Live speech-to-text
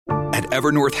At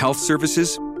Evernorth Health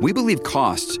Services, we believe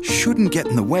costs shouldn't get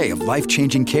in the way of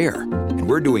life-changing care, and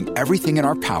we're doing everything in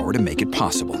our power to make it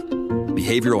possible.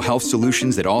 Behavioral health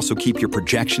solutions that also keep your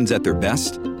projections at their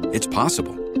best? It's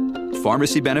possible.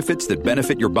 Pharmacy benefits that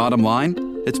benefit your bottom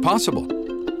line? It's possible.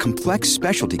 Complex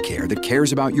specialty care that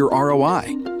cares about your ROI?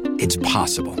 It's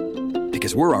possible.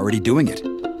 Because we're already doing it.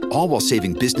 All while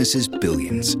saving businesses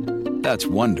billions. That's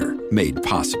Wonder made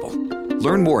possible.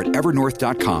 Learn more at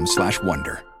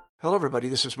evernorth.com/wonder. Hello, everybody.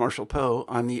 This is Marshall Poe.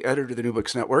 I'm the editor of the New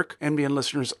Books Network. NBN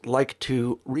listeners like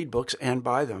to read books and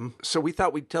buy them. So we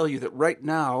thought we'd tell you that right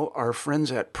now, our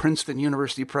friends at Princeton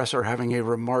University Press are having a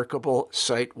remarkable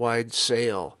site-wide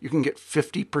sale. You can get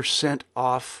 50%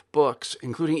 off books,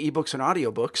 including ebooks and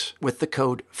audiobooks, with the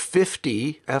code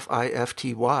 50,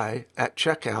 F-I-F-T-Y, at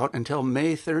checkout until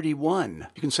May 31.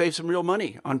 You can save some real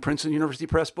money on Princeton University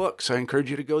Press books. I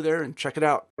encourage you to go there and check it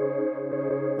out.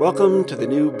 Welcome to the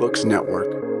New Books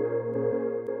Network.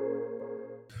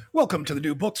 Welcome to the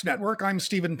New Books Network. I'm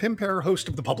Stephen Pimpare, host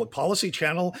of the Public Policy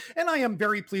Channel, and I am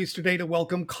very pleased today to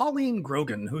welcome Colleen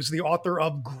Grogan, who's the author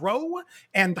of Grow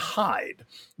and Hide,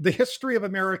 The History of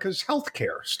America's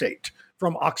Healthcare State,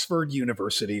 from Oxford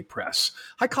University Press.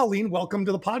 Hi, Colleen. Welcome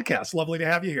to the podcast. Lovely to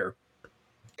have you here.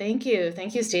 Thank you.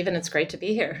 Thank you, Stephen. It's great to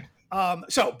be here.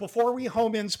 So before we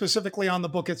home in specifically on the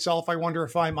book itself, I wonder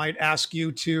if I might ask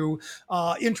you to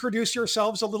introduce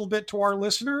yourselves a little bit to our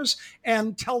listeners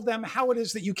and tell them how it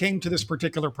is that you came to this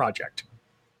particular project.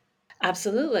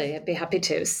 Absolutely. I'd be happy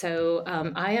to. So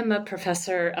I am a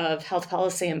professor of health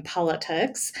policy and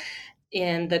politics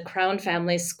in the Crown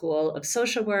Family School of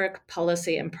Social Work,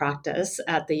 Policy, and Practice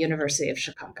at the University of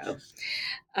Chicago.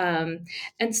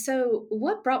 And so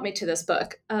what brought me to this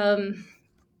book?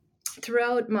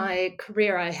 Throughout my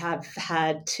career, I have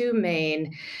had two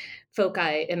main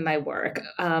foci in my work.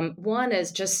 One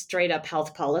is just straight up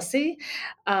health policy.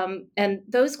 And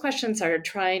those questions are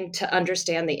trying to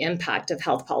understand the impact of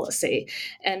health policy.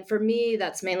 And for me,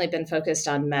 that's mainly been focused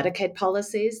on Medicaid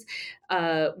policies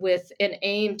with an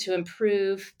aim to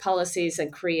improve policies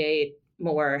and create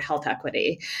more health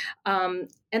equity.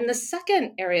 And the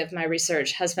second area of my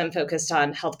research has been focused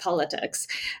on health politics,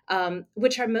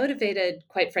 which are motivated,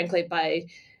 quite frankly, by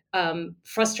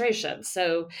frustration.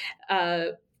 So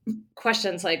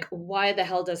questions like, why the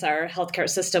hell does our healthcare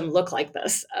system look like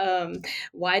this?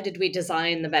 Why did we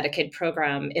design the Medicaid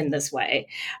program in this way?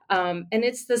 And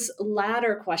it's this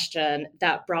latter question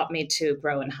that brought me to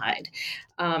Grow and Hide.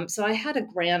 So I had a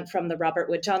grant from the Robert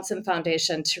Wood Johnson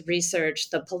Foundation to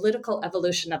research the political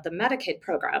evolution of the Medicaid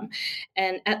program.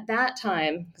 And at that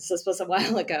time, because this was a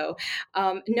while ago,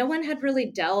 no one had really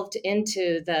delved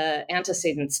into the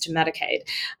antecedents to Medicaid.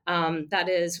 That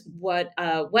is what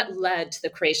led to the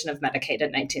creation of Medicaid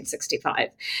in 1965.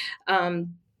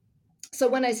 So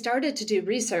when I started to do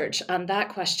research on that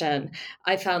question,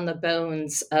 I found the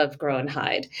bones of Grow and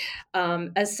Hide.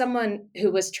 As someone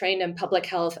who was trained in public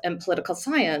health and political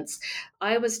science,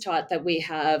 I was taught that we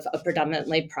have a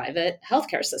predominantly private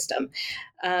healthcare system.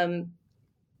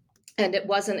 And it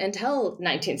wasn't until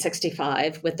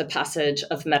 1965, with the passage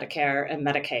of Medicare and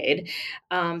Medicaid,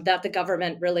 that the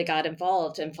government really got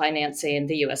involved in financing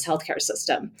the U.S. healthcare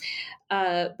system.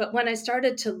 But when I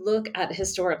started to look at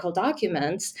historical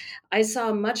documents, I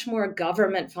saw much more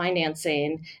government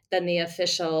financing than the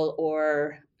official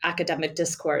or academic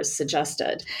discourse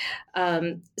suggested.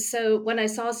 So when I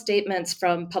saw statements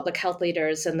from public health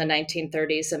leaders in the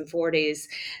 1930s and 40s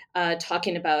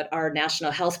talking about our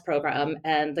national health program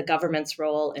and the government's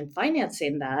role in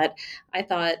financing that, I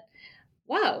thought,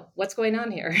 wow, what's going on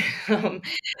here?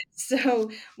 So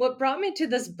what brought me to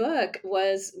this book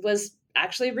was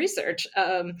actually research.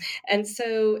 And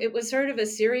so it was sort of a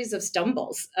series of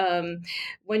stumbles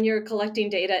when you're collecting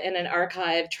data in an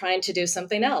archive, trying to do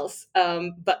something else.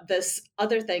 But this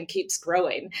other thing keeps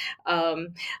growing.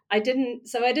 I didn't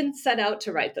set out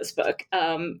to write this book.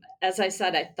 As I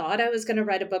said, I thought I was going to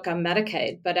write a book on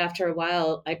Medicaid, but after a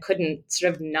while, I couldn't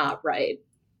sort of not write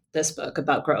this book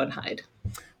about Grow and Hide.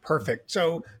 Perfect.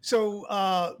 So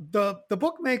the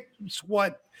book makes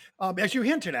what, as you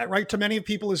hinted at, right, to many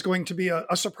people is going to be a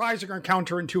surprising or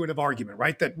counterintuitive argument,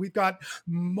 right? That we've got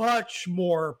much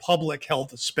more public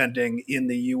health spending in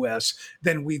the U.S.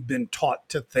 than we've been taught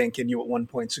to think. And you at one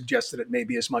point suggested it may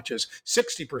be as much as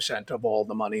 60% of all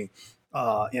the money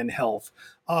in health.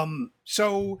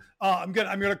 So I'm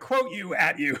gonna quote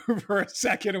you for a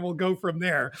second, and we'll go from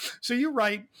there. So you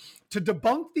write, to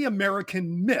debunk the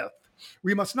American myth,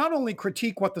 we must not only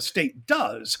critique what the state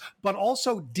does, but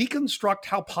also deconstruct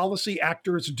how policy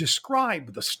actors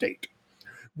describe the state.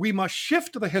 we must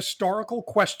shift the historical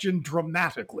question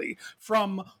dramatically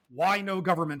from why no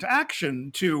government action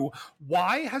to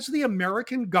why has the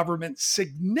American government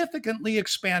significantly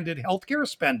expanded healthcare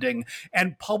spending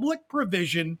and public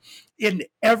provision in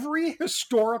every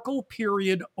historical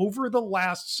period over the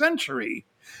last century?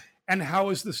 And how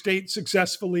has the state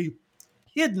successfully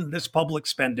hidden this public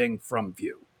spending from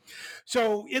view?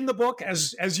 So in the book,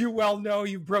 as you well know,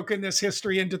 you've broken this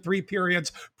history into three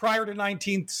periods prior to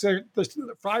 1930,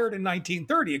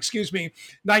 1930,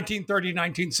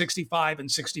 1965, and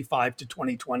 65 to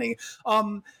 2020.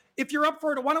 If you're up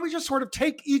for it, why don't we just sort of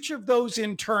take each of those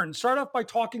in turn? Start off by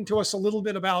talking to us a little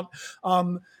bit about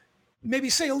maybe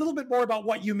say a little bit more about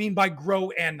what you mean by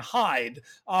grow and hide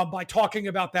by talking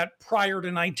about that prior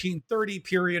to 1930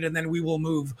 period, and then we will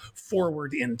move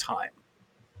forward in time.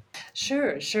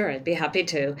 Sure. I'd be happy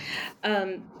to.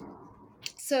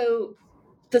 So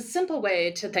the simple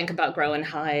way to think about grow and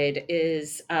hide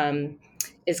is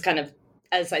kind of,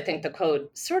 as I think the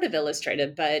quote sort of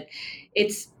illustrated, but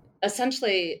it's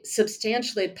essentially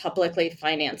substantially publicly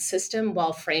financed system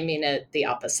while framing it the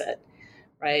opposite,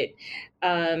 right?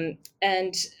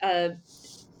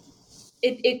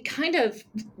 It kind of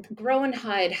grow and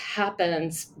hide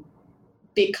happens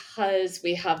because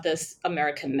we have this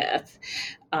American myth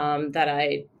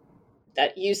that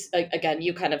you again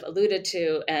you kind of alluded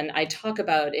to, and I talk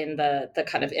about in the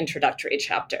kind of introductory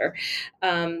chapter,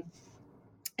 what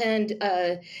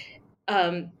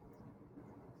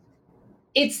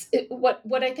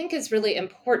I think is really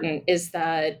important is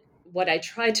that what I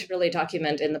try to really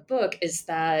document in the book is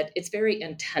that it's very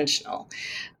intentional.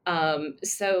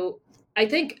 So I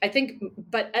think,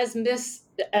 but as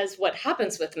what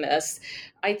happens with myths,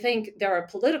 I think there are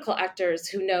political actors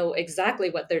who know exactly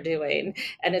what they're doing,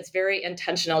 and it's very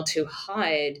intentional to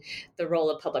hide the role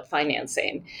of public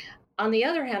financing. On the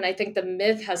other hand, I think the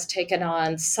myth has taken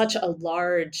on such a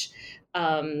large,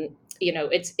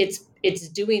 it's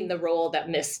doing the role that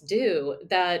myths do,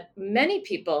 that many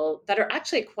people that are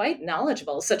actually quite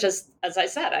knowledgeable, such as I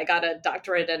said, I got a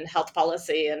doctorate in health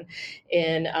policy and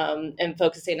in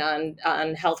focusing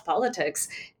on health politics,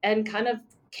 and kind of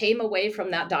came away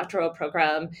from that doctoral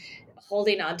program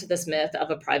holding on to this myth of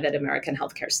a private American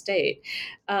healthcare state.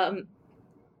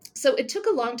 So it took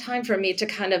a long time for me to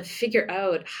kind of figure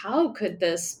out how could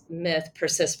this myth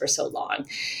persist for so long.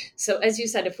 So as you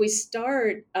said, if we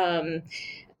start, why?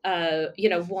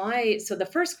 So the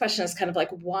first question is kind of like,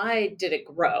 why did it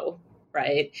grow,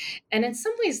 right? And in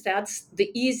some ways, that's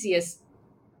the easiest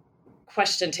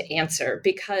question to answer,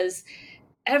 because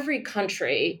every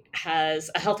country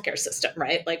has a healthcare system,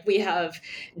 right? Like we have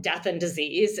death and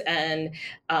disease, and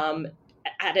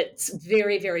at its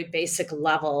very, very basic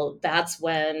level, that's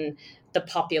when the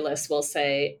populace will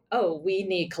say, oh, we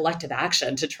need collective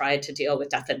action to try to deal with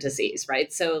death and disease,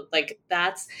 right? So like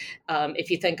that's,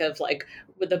 if you think of like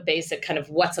with the basic kind of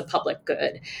what's a public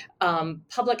good,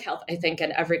 public health, I think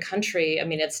in every country, I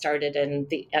mean, it started in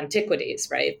the antiquities,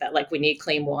 right? That like we need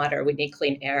clean water, we need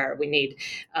clean air, we need,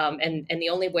 and the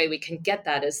only way we can get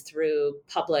that is through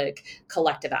public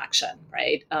collective action,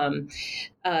 right?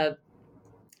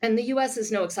 And the US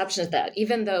is no exception to that,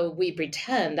 even though we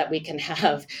pretend that we can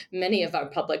have many of our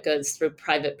public goods through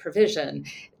private provision.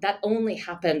 That only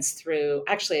happens through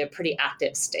actually a pretty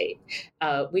active state.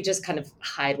 We just kind of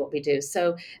hide what we do.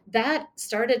 So that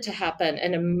started to happen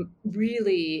in a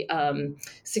really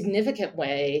significant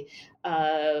way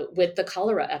with the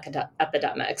cholera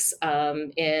epidemics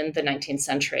in the 19th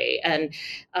century. And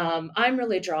I'm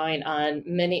really drawing on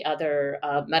many other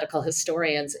medical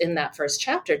historians in that first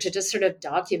chapter to just sort of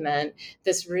document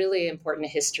this really important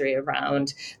history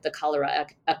around the cholera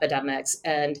epidemics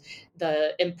and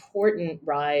the important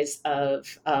rise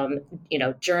of,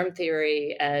 germ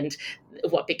theory and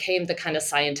what became the kind of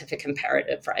scientific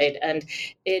imperative, right? And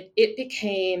it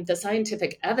became the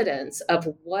scientific evidence of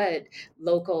what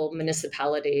local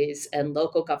municipalities and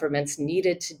local governments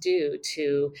needed to do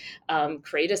to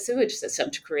create a sewage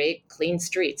system, to create clean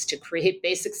streets, to create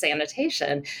basic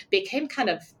sanitation, became kind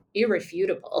of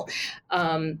irrefutable.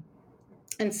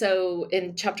 And so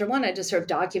in chapter 1, I just sort of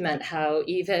document how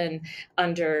even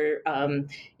under,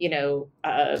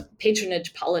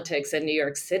 patronage politics in New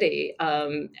York City,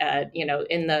 in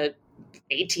the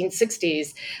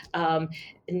 1860s,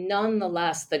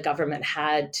 nonetheless, the government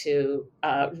had to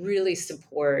really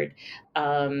support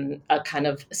a kind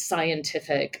of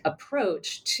scientific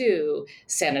approach to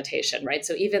sanitation, right?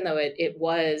 So even though it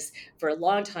was for a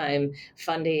long time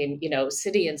funding,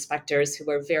 city inspectors who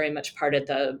were very much part of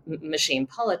the machine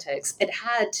politics, it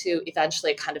had to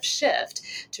eventually kind of shift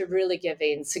to really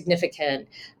giving significant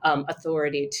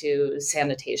authority to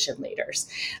sanitation leaders.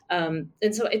 And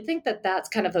so I think that that's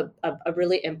kind of a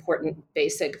really important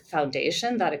basic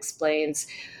foundation that explains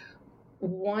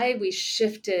why we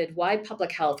shifted, why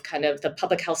public health, kind of the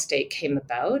public health state came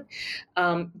about.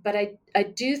 But I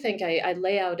do think I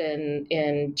lay out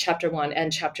in chapter 1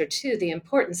 and chapter 2 the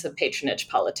importance of patronage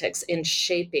politics in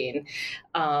shaping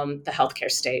the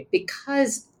healthcare state,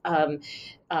 because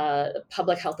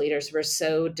public health leaders were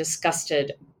so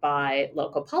disgusted by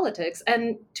local politics.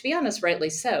 And to be honest,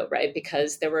 rightly so, right?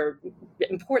 Because there were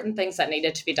important things that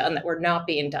needed to be done that were not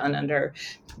being done under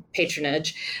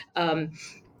patronage.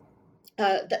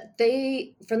 That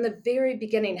they, from the very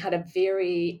beginning, had a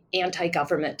very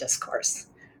anti-government discourse,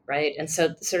 right? And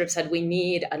so sort of said, we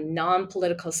need a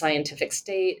non-political scientific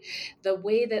state. The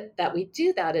way that we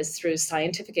do that is through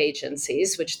scientific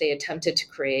agencies, which they attempted to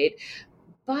create,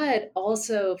 but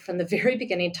also from the very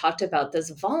beginning talked about this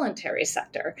voluntary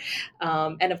sector.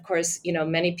 And of course,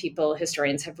 many people,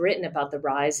 historians, have written about the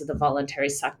rise of the voluntary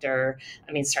sector.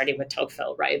 I mean, starting with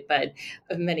Tocqueville, right? But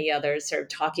many others sort of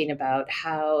talking about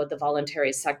how the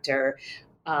voluntary sector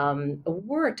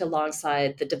worked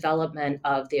alongside the development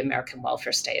of the American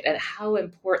welfare state, and how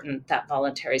important that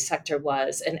voluntary sector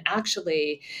was, and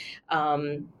actually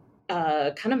kind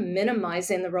of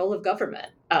minimizing the role of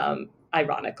government.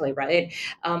 Ironically, right?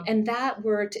 And that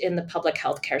worked in the public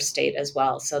healthcare state as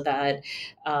well, so that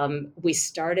we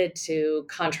started to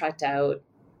contract out.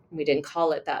 We didn't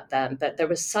call it that then, but there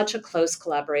was such a close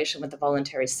collaboration with the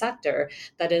voluntary sector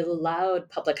that it allowed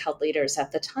public health leaders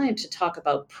at the time to talk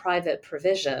about private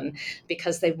provision,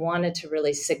 because they wanted to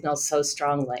really signal so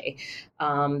strongly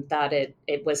that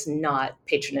it was not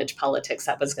patronage politics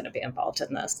that was going to be involved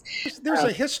in this. There's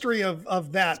a history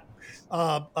of that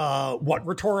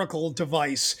rhetorical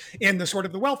device in the sort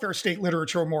of the welfare state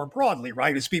literature more broadly,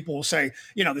 right? As people will say,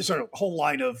 there's a whole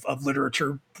line of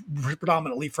literature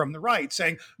predominantly from the right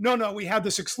saying, no, we had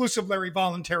this exclusively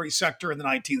voluntary sector in the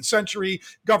 19th century.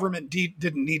 Government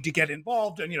didn't need to get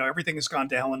involved, and everything has gone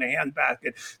to hell in a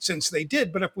handbasket since they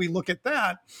did. But if we look at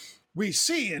that, we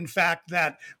see, in fact,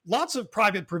 that lots of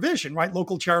private provision, right?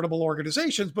 Local charitable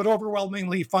organizations, but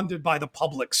overwhelmingly funded by the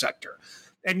public sector.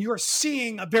 And you're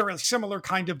seeing a very similar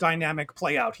kind of dynamic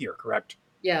play out here, correct?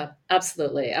 Yeah,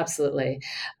 absolutely. Absolutely.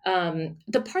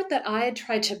 The part that I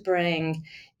tried to bring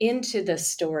into this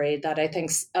story that I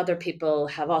think other people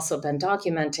have also been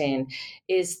documenting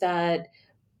is that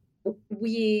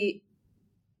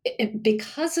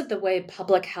because of the way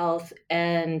public health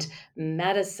and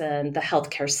medicine, the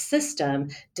healthcare system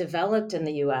developed in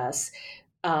the US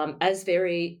as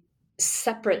very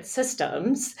separate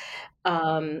systems,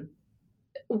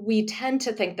 we tend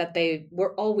to think that they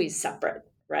were always separate,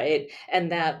 right?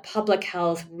 And that public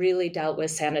health really dealt with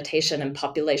sanitation and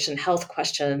population health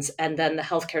questions. And then the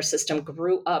healthcare system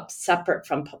grew up separate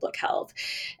from public health.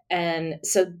 And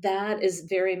so that is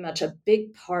very much a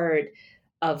big part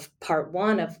of part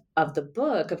 1 of the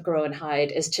book of Grow and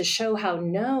Hide, is to show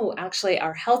how actually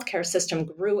our healthcare system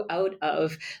grew out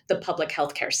of the public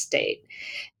healthcare state.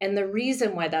 And the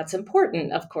reason why that's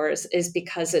important, of course, is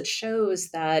because it shows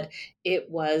that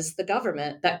it was the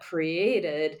government that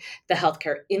created the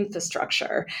healthcare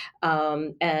infrastructure,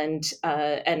 and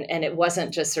it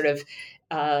wasn't just sort of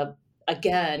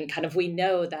again, kind of, we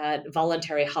know that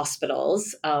voluntary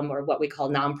hospitals, or what we call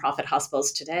nonprofit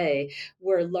hospitals today,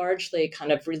 were largely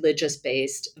kind of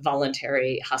religious-based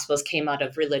voluntary hospitals, came out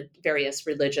of various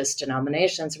religious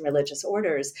denominations and religious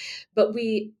orders. But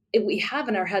we have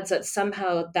in our heads that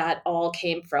somehow that all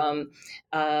came from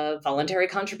voluntary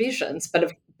contributions,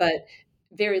 but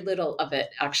very little of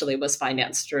it actually was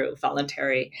financed through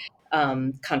voluntary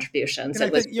contributions.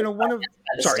 And I think,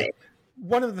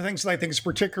 one of the things that I think is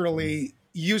particularly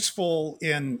useful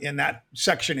in that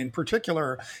section in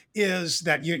particular is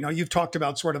that, you've talked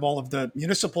about sort of all of the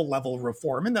municipal level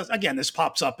reform. And again, this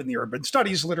pops up in the urban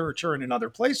studies literature and in other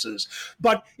places.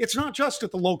 But it's not just at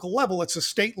the local level, it's a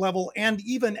state level and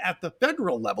even at the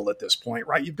federal level at this point,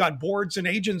 right? You've got boards and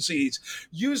agencies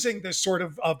using this sort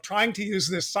of trying to use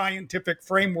this scientific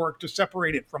framework to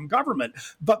separate it from government,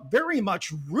 but very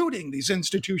much rooting these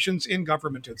institutions in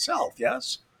government itself,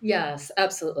 yes? Yes,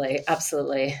 absolutely. And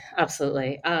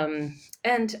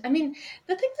I mean,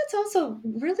 the thing that's also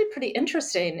really pretty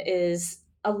interesting is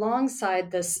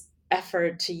alongside this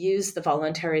effort to use the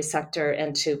voluntary sector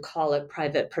and to call it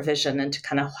private provision and to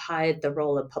kind of hide the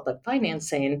role of public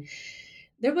financing,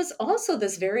 there was also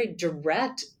this very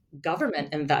direct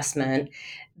government investment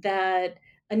that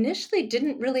initially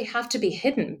didn't really have to be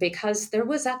hidden because there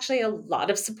was actually a lot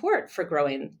of support for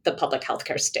growing the public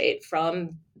healthcare state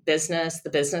from business, the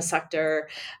business sector,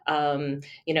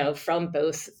 from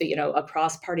both,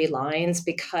 across party lines,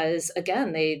 because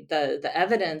again, the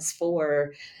evidence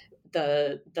for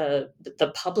the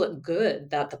public good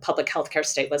that the public healthcare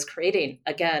state was creating,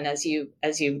 again, as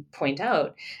you point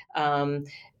out,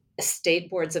 state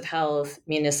boards of health,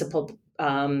 municipal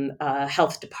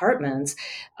health departments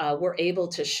were able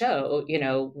to show,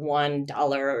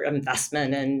 $1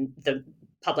 investment in the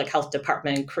public health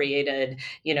department created,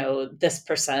 this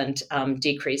percent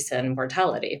decrease in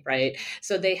mortality, right?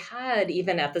 So they had,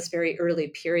 even at this very early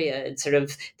period, sort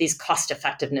of these cost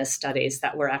effectiveness studies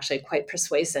that were actually quite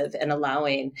persuasive in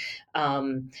allowing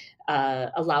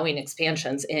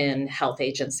expansions in health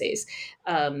agencies.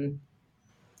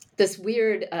 This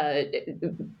weird,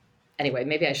 anyway,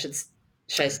 maybe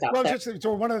should I stop Well, there? just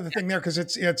so one other thing there, because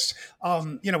it's it's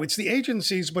the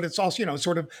agencies, but it's also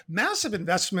sort of massive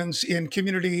investments in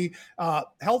community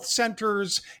health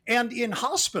centers and in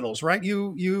hospitals, right?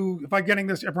 If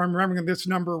I'm remembering this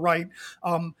number right,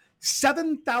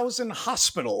 7,000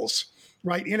 hospitals,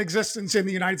 right, in existence in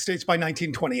the United States by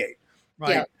 1928,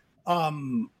 right? Yeah.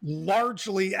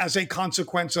 Largely as a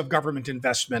consequence of government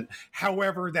investment.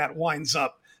 However, that winds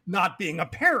up not being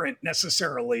apparent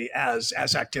necessarily as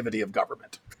activity of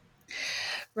government.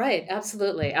 Right.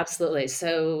 Absolutely. Absolutely.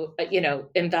 So,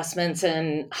 investments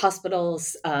in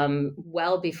hospitals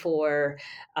well before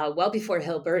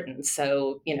Hill-Burton.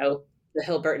 So, the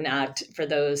Hill-Burton Act, for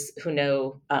those who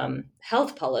know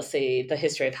health policy, the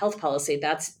history of health policy,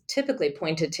 that's typically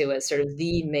pointed to as sort of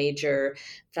the major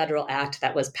federal act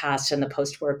that was passed in the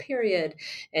post-war period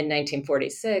in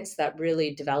 1946 that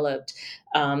really developed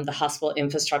the hospital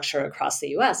infrastructure across the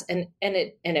U.S. And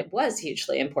it was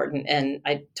hugely important. And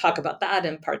I talk about that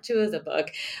in part 2 of the book.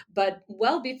 But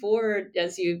well before,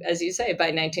 as you say,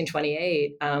 by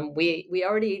 1928, we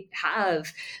already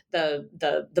have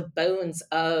the bones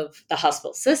of the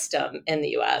hospital system in the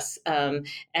U.S. And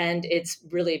it's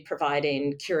really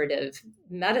providing curative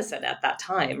medicine at that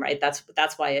time, right?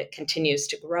 That's why it continues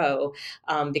to grow,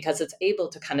 because it's able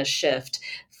to kind of shift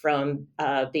from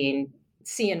being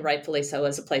seen, rightfully so,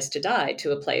 as a place to die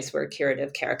to a place where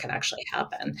curative care can actually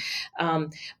happen.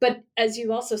 But as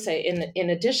you also say, in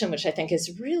addition, which I think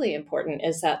is really important,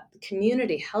 is that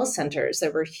community health centers,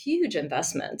 there were huge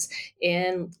investments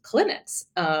in clinics.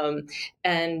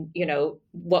 And,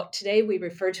 what today we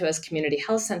refer to as community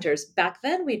health centers, back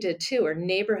then we did too, or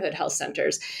neighborhood health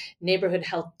centers, neighborhood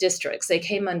health districts. They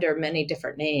came under many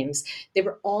different names. They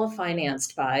were all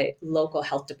financed by local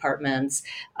health departments,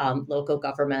 local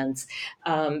governments.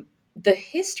 The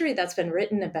history that's been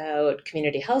written about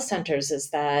community health centers is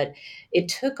that it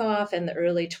took off in the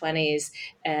early 20s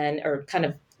or kind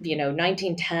of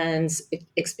 1910s, it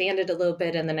expanded a little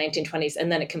bit in the 1920s,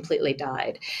 and then it completely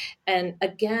died. And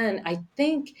again, I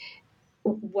think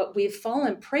what we've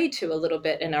fallen prey to a little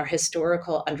bit in our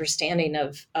historical understanding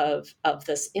of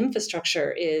this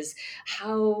infrastructure is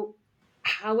how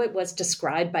it was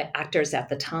described by actors at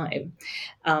the time,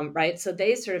 right? So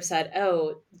they sort of said,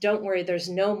 "Oh, don't worry, there's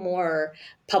no more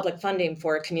public funding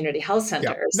for community health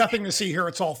centers. Yeah, nothing to see here.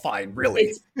 It's all fine,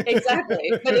 really."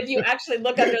 Exactly. But if you actually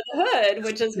look under the hood,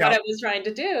 which is what I was trying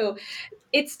to do,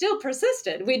 it still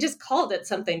persisted. We just called it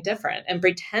something different and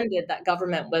pretended that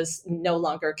government was no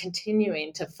longer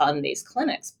continuing to fund these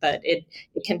clinics, but it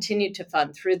continued to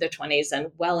fund through the 20s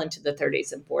and well into the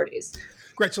 30s and 40s.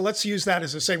 Great. So let's use that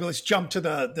as a segue. Let's jump to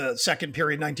the second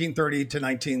period, 1930 to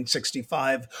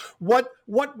 1965. What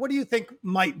do you think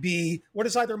what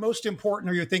is either most important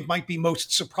or you think might be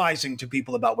most surprising to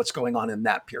people about what's going on in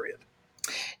that period?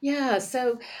 Yeah.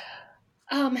 So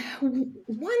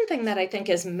one thing that I think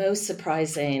is most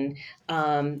surprising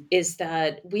is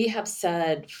that we have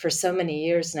said for so many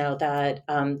years now that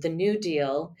the New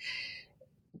Deal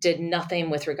did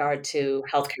nothing with regard to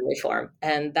healthcare reform.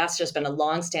 And that's just been a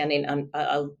longstanding,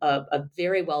 a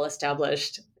very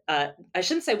well-established, I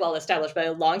shouldn't say well-established, but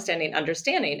a longstanding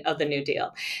understanding of the New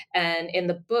Deal. And in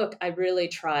the book, I really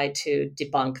try to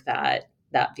debunk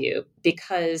that view,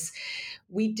 because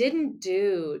we didn't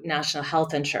do national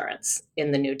health insurance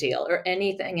in the New Deal or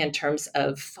anything in terms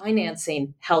of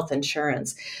financing health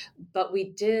insurance, but we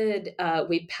did,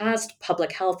 we passed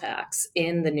public health acts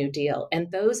in the New Deal.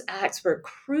 And those acts were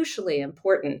crucially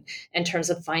important in terms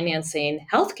of financing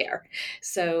healthcare.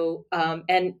 So,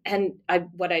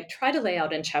 what I try to lay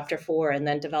out in chapter 4 and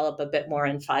then develop a bit more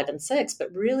in 5 and 6,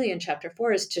 but really in chapter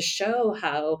 4 is to show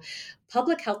how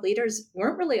public health leaders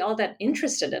weren't really all that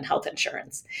interested in health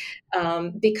insurance,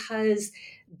 because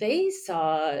they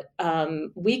saw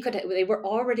they were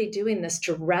already doing this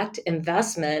direct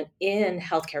investment in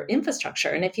healthcare infrastructure.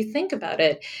 And if you think about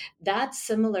it, that's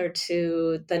similar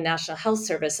to the National Health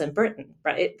Service in Britain,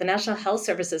 right? The National Health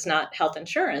Service is not health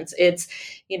insurance. It's,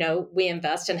 we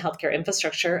invest in healthcare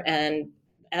infrastructure, and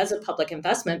as a public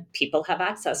investment, people have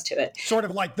access to it. Sort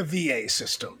of like the VA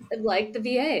system. Like the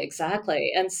VA,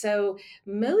 exactly. And so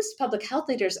most public health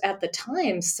leaders at the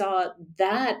time saw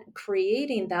that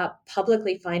creating that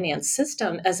publicly financed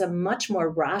system as a much more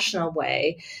rational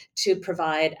way to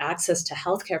provide access to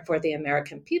healthcare for the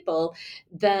American people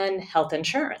than health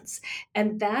insurance.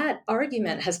 And that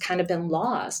argument has kind of been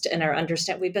lost in our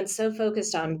understanding. We've been so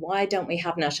focused on why don't we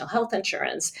have national health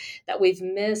insurance that we've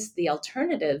missed the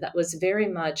alternative that was very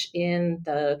much in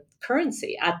the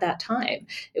currency at that time.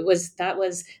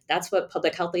 That's what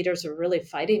public health leaders were really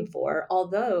fighting for.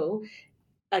 Although,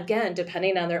 again,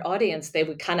 depending on their audience, they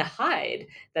would kind of hide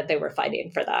that they were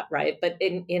fighting for that, right? But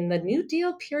in the New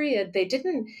Deal period, they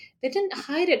didn't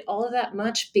hide it all that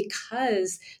much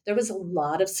because there was a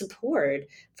lot of support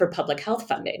for public health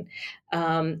funding.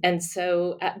 And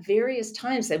so at various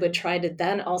times, they would try to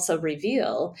then also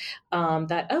reveal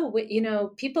that,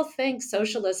 people think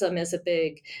socialism is a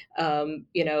big,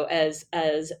 as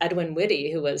Edwin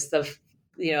Whitty, who was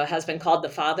has been called the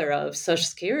father of Social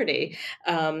Security.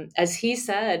 As he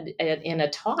said in a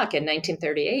talk in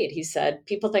 1938, he said,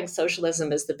 people think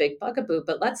socialism is the big bugaboo,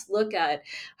 but let's look at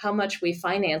how much we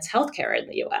finance healthcare in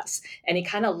the US. And he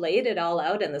kind of laid it all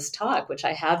out in this talk, which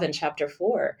I have in chapter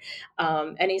 4.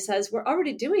 And he says, we're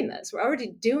already doing this. We're already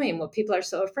doing what people are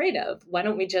so afraid of. Why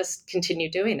don't we just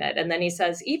continue doing it? And then he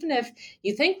says, even if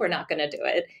you think we're not going to do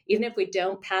it, even if we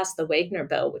don't pass the Wagner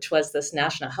bill, which was this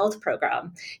national health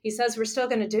program, he says, we're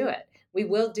still going to do it. We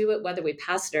will do it whether we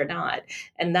pass it or not.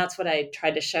 And that's what I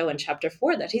tried to show in chapter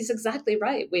 4, that he's exactly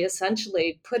right. We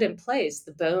essentially put in place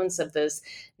the bones of this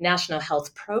national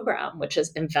health program, which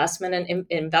is investment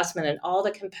in all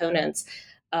the components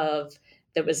of.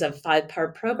 There was a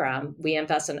 5-part program. We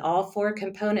invest in all 4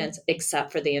 components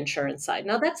except for the insurance side.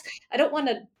 Now I don't want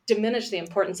to diminish the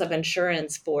importance of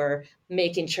insurance for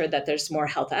making sure that there's more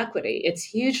health equity. It's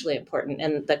hugely important.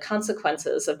 And the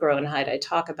consequences of grow and hide I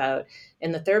talk about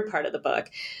in the 3rd part of the book.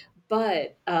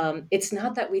 But it's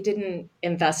not that we didn't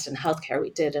invest in healthcare; we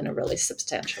did in a really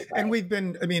substantial way. And we've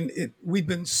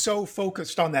been so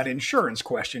focused on that insurance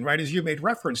question, right? As you made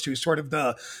reference to, sort of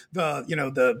the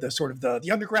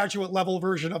undergraduate level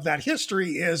version of that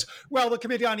history is, well, the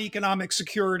Committee on Economic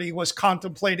Security was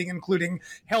contemplating including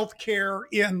healthcare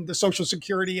in the Social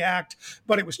Security Act,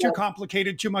 but it was too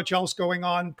complicated, too much else going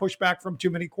on, pushback from too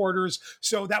many quarters.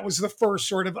 So that was the first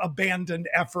sort of abandoned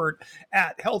effort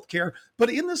at healthcare. But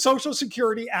in the Social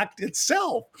Security Act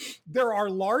itself, there are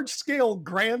large-scale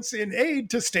grants in aid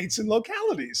to states and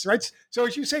localities, right? So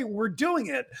as you say, we're doing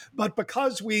it, but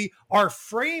because our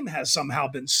frame has somehow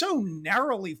been so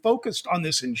narrowly focused on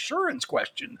this insurance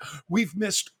question, we've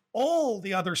missed all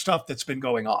the other stuff that's been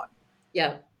going on.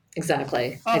 Yeah.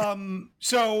 Exactly.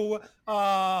 So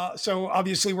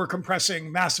obviously we're compressing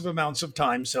massive amounts of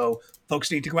time. So folks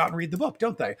need to go out and read the book,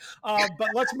 don't they?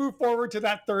 But let's move forward to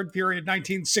that 3rd period,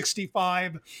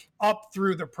 1965 up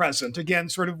through the present. Again,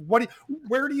 sort of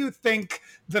where do you think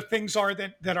the things are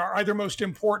that are either most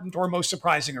important or most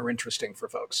surprising or interesting for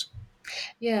folks?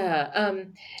 Yeah.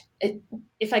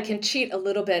 If I can cheat a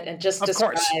little bit and just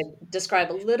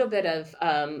describe a little bit of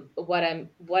what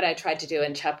I tried to do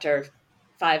in chapter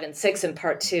 5 and 6 in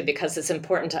part 2, because it's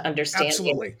important to understand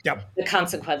the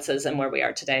consequences and where we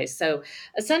are today. So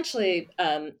essentially,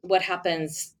 what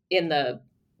happens in the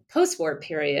post-war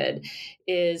period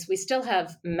is we still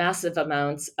have massive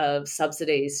amounts of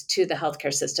subsidies to the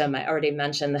healthcare system. I already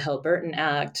mentioned the Hill-Burton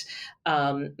Act,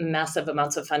 massive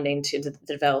amounts of funding to the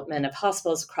development of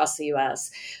hospitals across the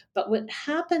U.S. But what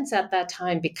happens at that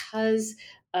time, because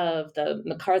of the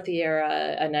McCarthy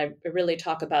era, and I really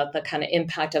talk about the kind of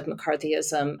impact of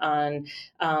McCarthyism on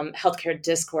healthcare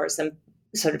discourse, and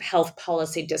sort of health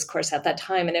policy discourse at that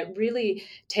time. And it really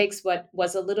takes what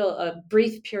was a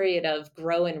brief period of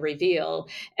grow and reveal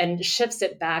and shifts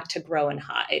it back to grow and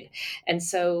hide. And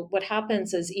so what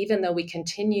happens is, even though we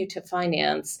continue to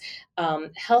finance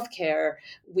healthcare,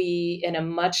 we, in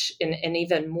an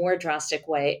even more drastic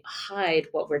way, hide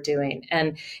what we're doing.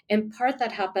 And in part,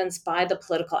 that happens by the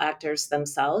political actors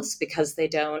themselves, because they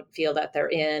don't feel that they're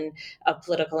in a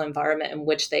political environment in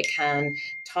which they can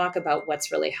talk about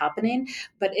what's really happening.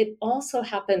 But it also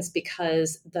happens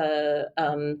because the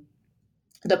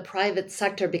private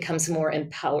sector becomes more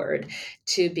empowered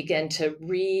to begin to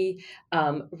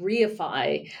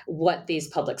reify what these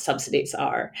public subsidies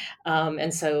are.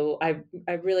 And so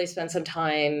I really spent some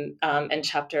time in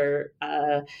chapter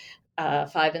 5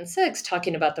 and 6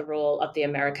 talking about the role of the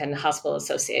American Hospital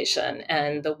Association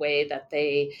and the way that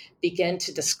they begin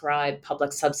to describe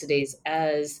public subsidies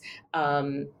as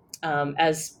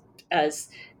as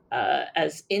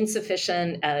as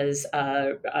insufficient, as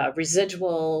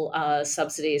residual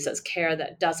subsidies, as care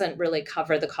that doesn't really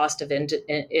cover the cost of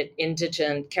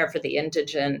indigent care for the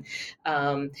indigent,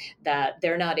 that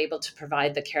they're not able to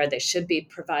provide the care they should be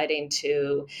providing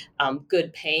to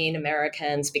good paying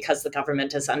Americans because the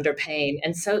government is underpaying.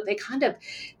 And so they kind of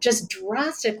just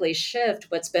drastically shift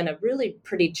what's been a really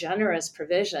pretty generous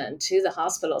provision to the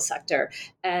hospital sector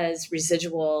as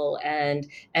residual and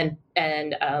kind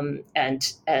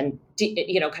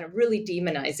of really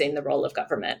demonizing the role of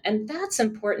government. And that's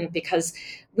important because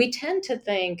we tend to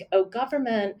think,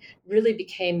 government really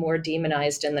became more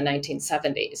demonized in the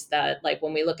 1970s. That, like,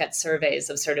 when we look at surveys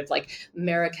of sort of like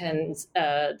Americans,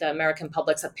 the American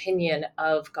public's opinion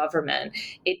of government,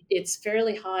 it's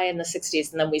fairly high in the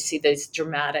 60s, and then we see this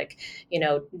dramatic,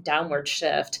 downward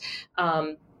shift.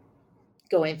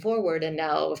 Going forward. And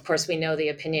now, of course, we know the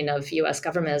opinion of U.S.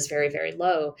 government is very, very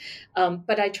low.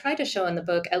 But I try to show in the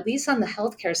book, at least on the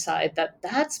healthcare side, that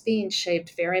that's being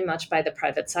shaped very much by the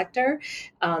private sector,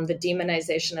 the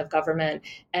demonization of government,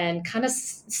 and kind of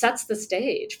sets the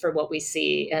stage for what we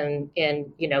see in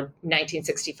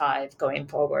 1965 going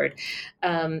forward.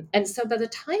 And so by the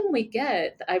time we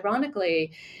get,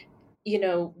 ironically,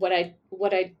 what I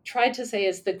tried to say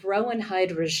is the grow and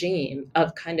hide regime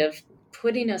of kind of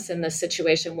putting us in the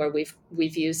situation where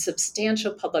we've used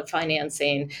substantial public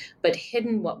financing but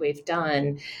hidden what we've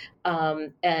done,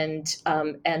 and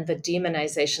the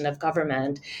demonization of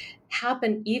government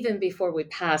happened even before we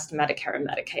passed Medicare and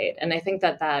Medicaid. And I think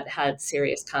that had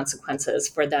serious consequences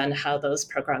for then how those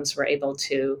programs were able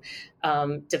to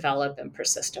develop and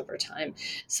persist over time.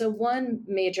 So one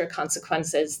major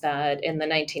consequence is that in the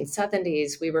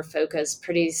 1970s, we were focused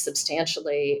pretty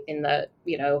substantially in the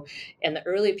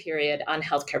early period on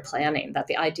healthcare planning. That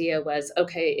the idea was,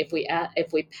 okay, if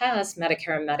we pass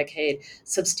Medicare and Medicaid,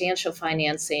 substantial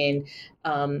financing,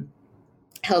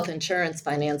 health insurance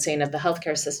financing of the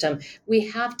healthcare system,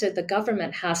 the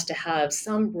government has to have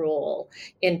some role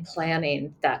in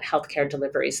planning that healthcare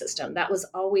delivery system. That was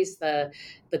always the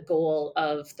goal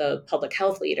of the public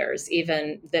health leaders,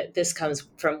 even that this comes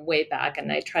from way back,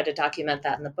 and I try to document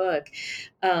that in the book.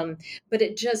 But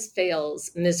it just fails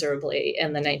miserably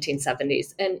in the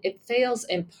 1970s. And it fails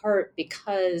in part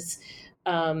because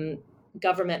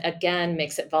government again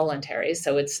makes it voluntary,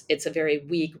 so it's a very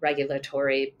weak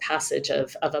regulatory passage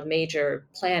of a major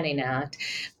planning act.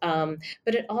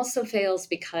 But it also fails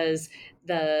because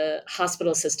the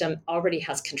hospital system already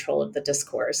has control of the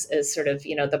discourse. Is sort of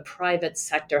the private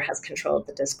sector has control of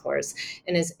the discourse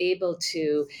and is able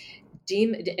to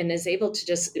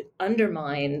just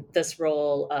undermine this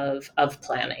role of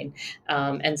planning.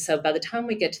 And so by the time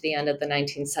we get to the end of the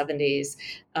 1970s,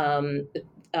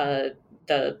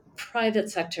 the private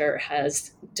sector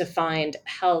has defined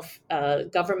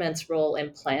government's role in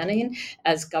planning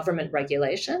as government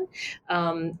regulation,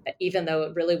 even though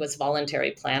it really was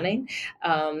voluntary planning.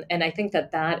 And I think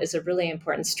that is a really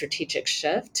important strategic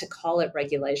shift to call it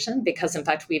regulation, because in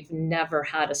fact, we've never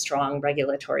had a strong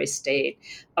regulatory state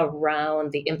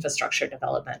around the infrastructure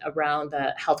development, around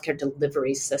the healthcare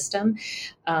delivery system.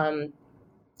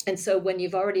 And so when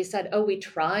you've already said, we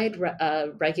tried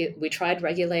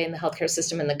regulating the healthcare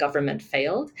system and the government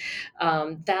failed,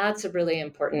 that's a really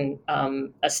important,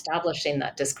 establishing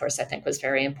that discourse, I think, was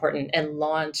very important and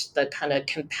launched the kind of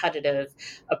competitive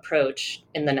approach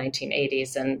in the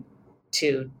 1980s and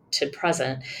to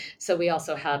present. So we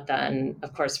also have then,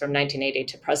 of course, from 1980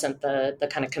 to present, the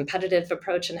kind of competitive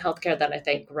approach in healthcare that I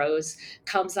think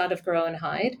comes out of grow and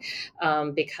hide,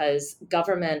 because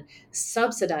government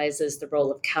subsidizes the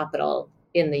role of capital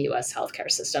in the U.S. healthcare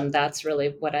system. That's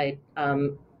really what I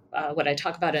what I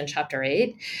talk about in Chapter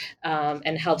 8,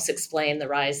 and helps explain the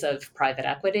rise of private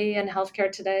equity in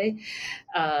healthcare today.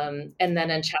 And then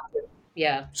in Chapter,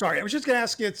 yeah. Sorry, I was just going to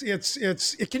ask you,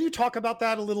 can you talk about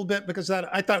that a little bit? Because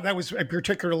I thought that was a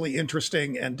particularly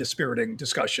interesting and dispiriting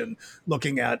discussion,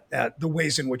 looking at the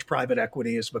ways in which private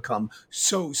equity has become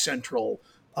so central,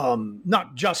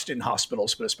 not just in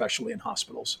hospitals, but especially in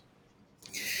hospitals.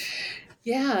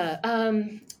 Yeah.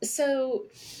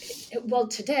 Well,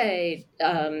 today,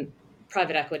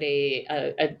 private equity,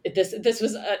 this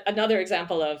was another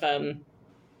example of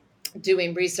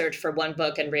doing research for one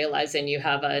book and realizing you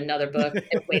have another book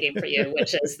waiting for you,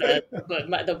 which is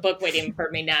the book waiting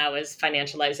for me now is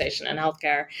Financialization in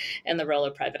Healthcare and the Role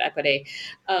of Private Equity.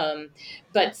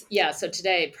 But yeah, so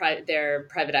today their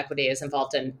private equity is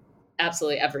involved in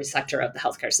absolutely every sector of the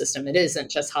healthcare system. It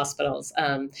isn't just hospitals.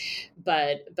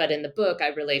 But in the book, I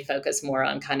really focus more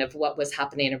on kind of what was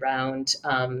happening around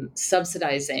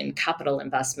subsidizing capital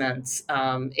investments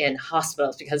in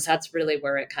hospitals, because that's really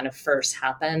where it kind of first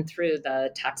happened through the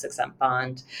tax-exempt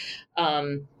bond.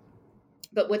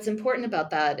 But what's important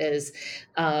about that is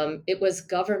it was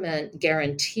government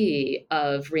guarantee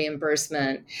of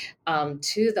reimbursement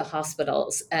to the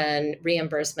hospitals and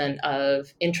reimbursement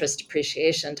of interest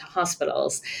depreciation to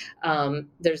hospitals.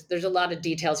 There's a lot of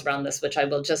details around this, which I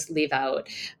will just leave out.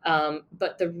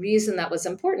 But the reason that was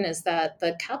important is that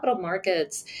the capital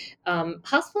markets,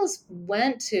 hospitals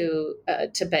went to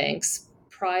banks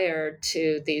prior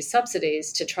to these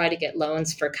subsidies to try to get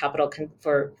loans for capital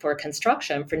for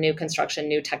construction, for new construction,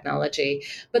 new technology.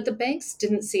 But the banks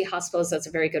didn't see hospitals as a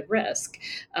very good risk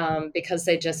because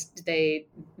it's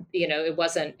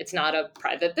not a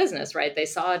private business, right? They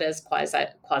saw it as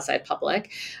quasi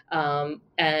public.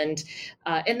 And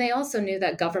they also knew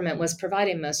that government was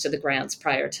providing most of the grants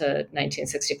prior to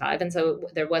 1965. And so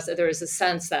there was a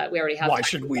sense that we already have. Why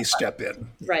should we step in?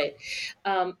 Right.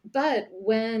 But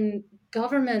when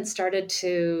government started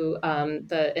to,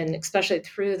 and especially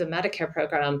through the Medicare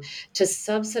program, to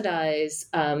subsidize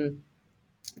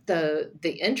the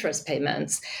interest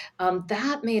payments,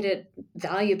 that made it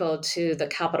valuable to the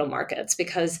capital markets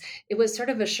because it was sort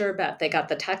of a sure bet. They got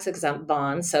the tax-exempt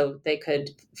bond, so they could,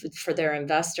 for their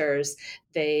investors,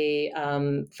 they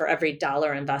for every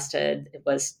dollar invested, it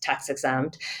was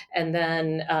tax-exempt. And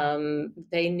then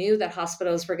they knew that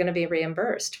hospitals were going to be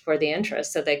reimbursed for the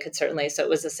interest, so they could certainly, so it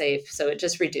was so it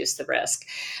just reduced the risk.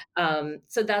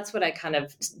 So that's what I kind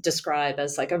of describe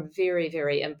as like a very,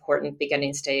 very important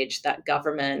beginning stage that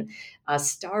government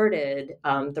started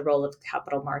the role of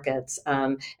capital markets,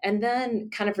 and then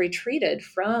kind of retreated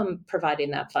from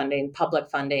providing that funding, public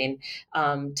funding,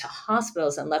 to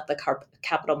hospitals and let the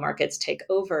capital markets take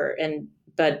over,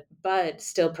 but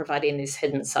still providing these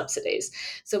hidden subsidies.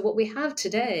 So what we have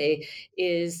today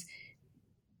is,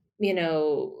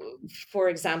 for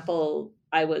example,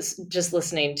 I was just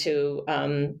listening to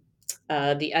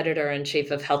the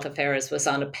editor-in-chief of Health Affairs was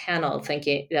on a panel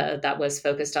that was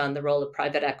focused on the role of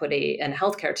private equity in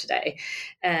healthcare today.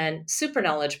 And super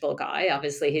knowledgeable guy.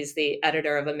 Obviously, he's the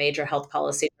editor of a major health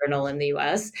policy journal in the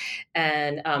U.S.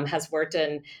 and has worked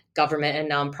in government and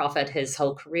nonprofit his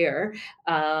whole career.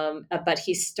 But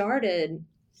he started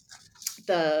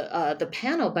the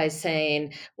panel by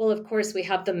saying, well, of course, we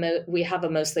have a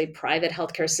mostly private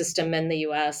healthcare system in the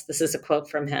U.S. This is a quote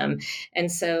from him.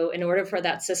 And so in order for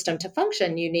that system to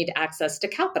function, you need access to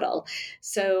capital.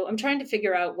 So I'm trying to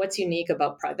figure out what's unique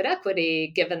about private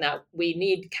equity, given that we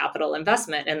need capital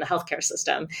investment in the healthcare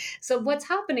system. So what's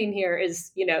happening here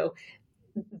is,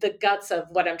 the guts of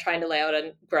what I'm trying to lay out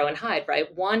and Grow and Hide,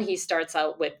 right? One, he starts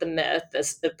out with the myth,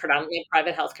 the predominantly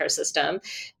private healthcare system.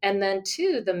 And then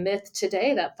two, the myth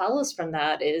today that follows from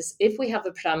that is if we have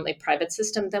a predominantly private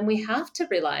system, then we have to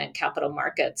rely on capital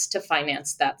markets to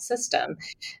finance that system.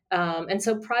 And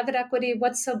so private equity,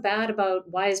 what's so bad about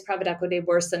why is private equity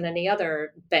worse than any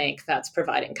other bank that's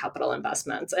providing capital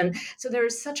investments? And so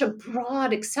there's such a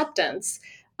broad acceptance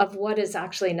of what is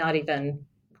actually not even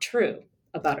true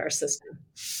about our system.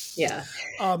 Yeah.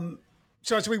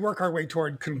 So as we work our way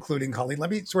toward concluding, Colleen, let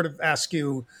me sort of ask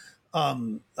you,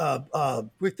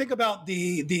 we think about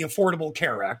the Affordable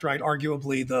Care Act, right?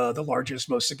 Arguably the largest,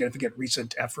 most significant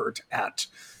recent effort at,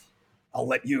 I'll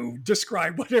let you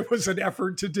describe what it was an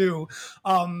effort to do.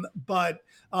 But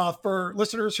for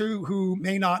listeners who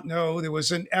may not know, there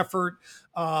was an effort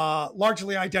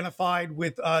largely identified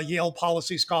with a Yale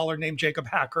policy scholar named Jacob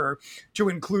Hacker to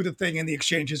include a thing in the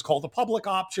exchanges called the public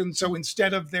option. So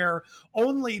instead of there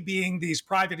only being these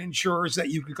private insurers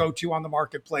that you could go to on the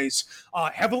marketplace,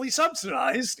 heavily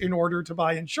subsidized in order to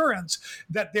buy insurance,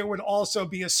 that there would also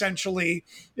be essentially,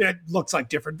 it looks like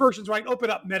different versions, right? Open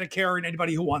up Medicare and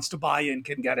anybody who wants to buy buy-in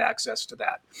can get access to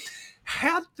that.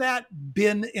 Had that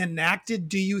been enacted,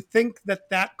 do you think that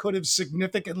that could have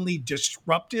significantly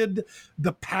disrupted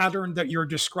the pattern that you're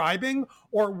describing,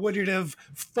 or would it have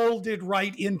folded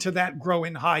right into that grow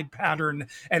and hide pattern,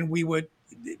 and we would?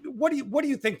 What do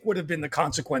you think would have been the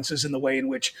consequences in the way in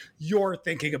which you're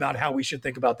thinking about how we should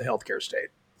think about the healthcare state?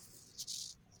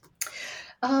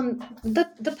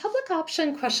 The public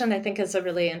option question, I think, is a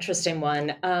really interesting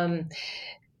one,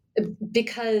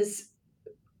 because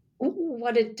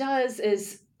what it does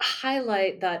is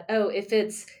highlight that, if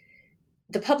it's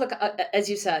the public, as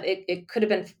you said, it could have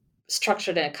been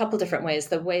structured in a couple different ways.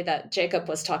 The way that Jacob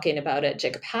was talking about it,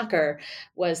 Jacob Hacker,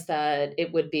 was that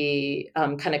it would be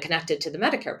kind of connected to the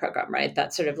Medicare program, right?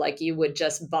 That sort of like you would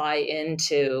just buy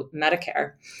into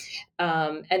Medicare.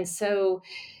 And so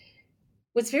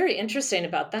what's very interesting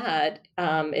about that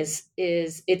is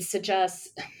it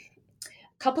suggests a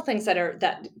couple things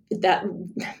that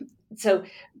so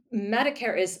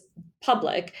Medicare is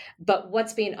public, but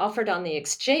what's being offered on the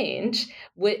exchange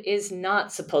is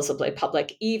not supposedly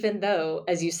public, even though,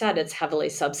 as you said, it's heavily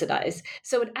subsidized.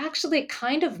 So it actually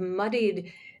kind of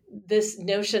muddied this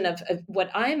notion of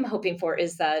what I'm hoping for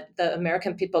is that the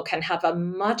American people can have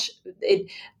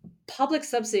public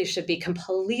subsidy should be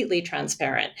completely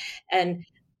transparent. And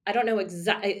I don't know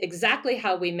exactly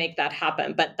how we make that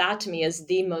happen, but that to me is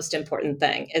the most important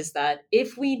thing, is that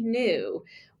if we knew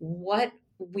what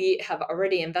we have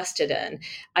already invested in,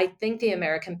 I think the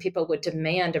American people would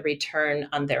demand a return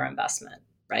on their investment,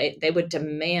 right? They would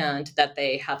demand that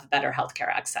they have better healthcare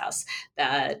access,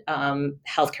 that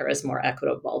healthcare is more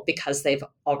equitable because they've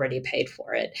already paid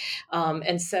for it.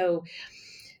 And so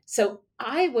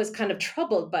I was kind of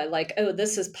troubled by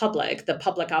this is public, the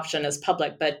public option is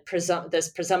public, but this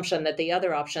presumption that the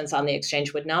other options on the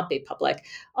exchange would not be public.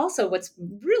 Also, what's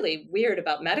really weird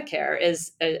about Medicare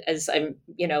is,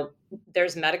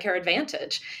 there's Medicare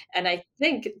Advantage. And I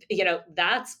think,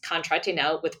 that's contracting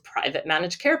out with private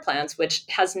managed care plans, which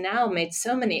has now made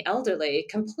so many elderly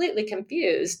completely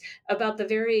confused about the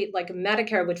very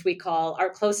Medicare, which we call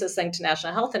our closest thing to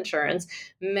national health insurance.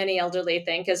 Many elderly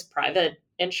think is private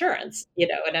insurance,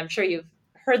 and I'm sure you've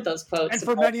heard those quotes. And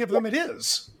for many of them, it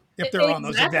is, if they're on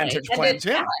those Advantage plans.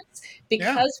 Yeah.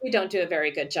 Because we don't do a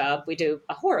very good job. We do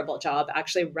a horrible job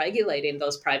actually regulating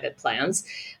those private plans.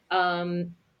 They're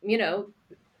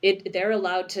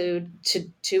allowed to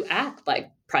act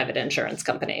like private insurance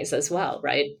companies as well,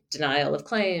 right? Denial of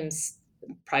claims,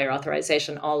 prior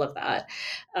authorization, all of that.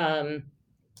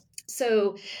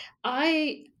 So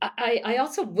I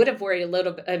also would have worried a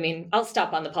little bit. I mean, I'll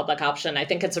stop on the public option. I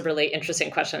think it's a really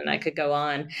interesting question, and I could go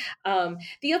on.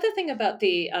 The other thing about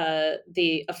the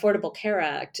Affordable Care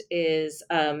Act is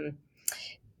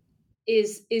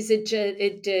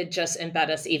it did just embed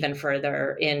us even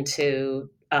further into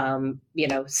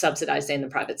subsidizing the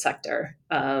private sector,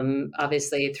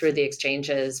 obviously through the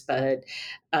exchanges, but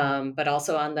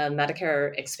also on the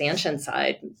Medicare expansion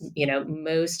side,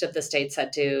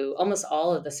 almost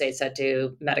all of the states that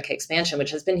do Medicaid expansion,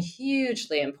 which has been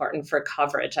hugely important for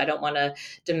coverage. I don't want to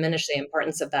diminish the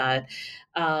importance of that.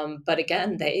 But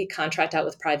again, they contract out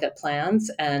with private plans,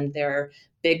 and they're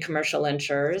big commercial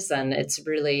insurers, and it's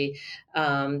really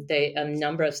a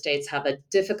number of states have a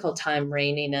difficult time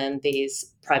reining in these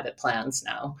private plans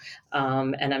now,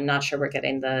 and I'm not sure we're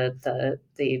getting the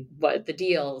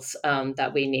deals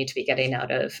that we need to be getting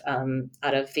out of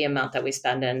the amount that we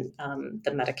spend in the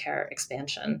Medicaid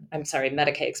expansion.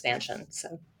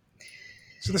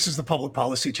 So this is the public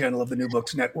policy channel of the New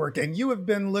Books Network, and you have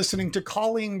been listening to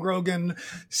Colleen Grogan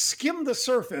skim the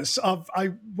surface of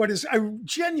what is a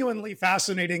genuinely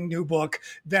fascinating new book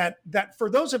that for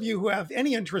those of you who have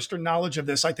any interest or knowledge of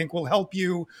this, I think will help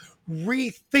you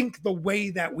rethink the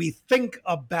way that we think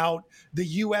about the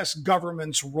U.S.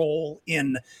 government's role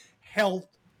in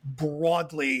health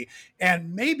broadly.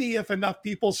 And maybe if enough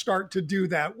people start to do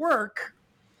that work,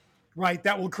 right,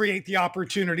 that will create the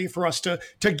opportunity for us to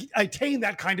attain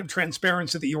that kind of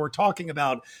transparency that you were talking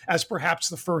about as perhaps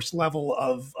the first level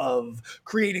of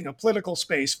creating a political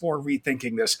space for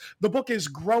rethinking this. The book is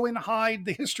Grow and Hide,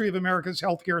 The History of America's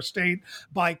Healthcare State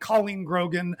by Colleen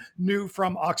Grogan, new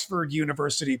from Oxford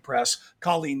University Press.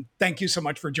 Colleen, thank you so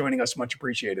much for joining us. Much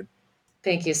appreciated.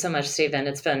 Thank you so much, Stephen.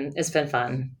 It's been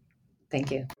fun.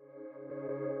 Thank you.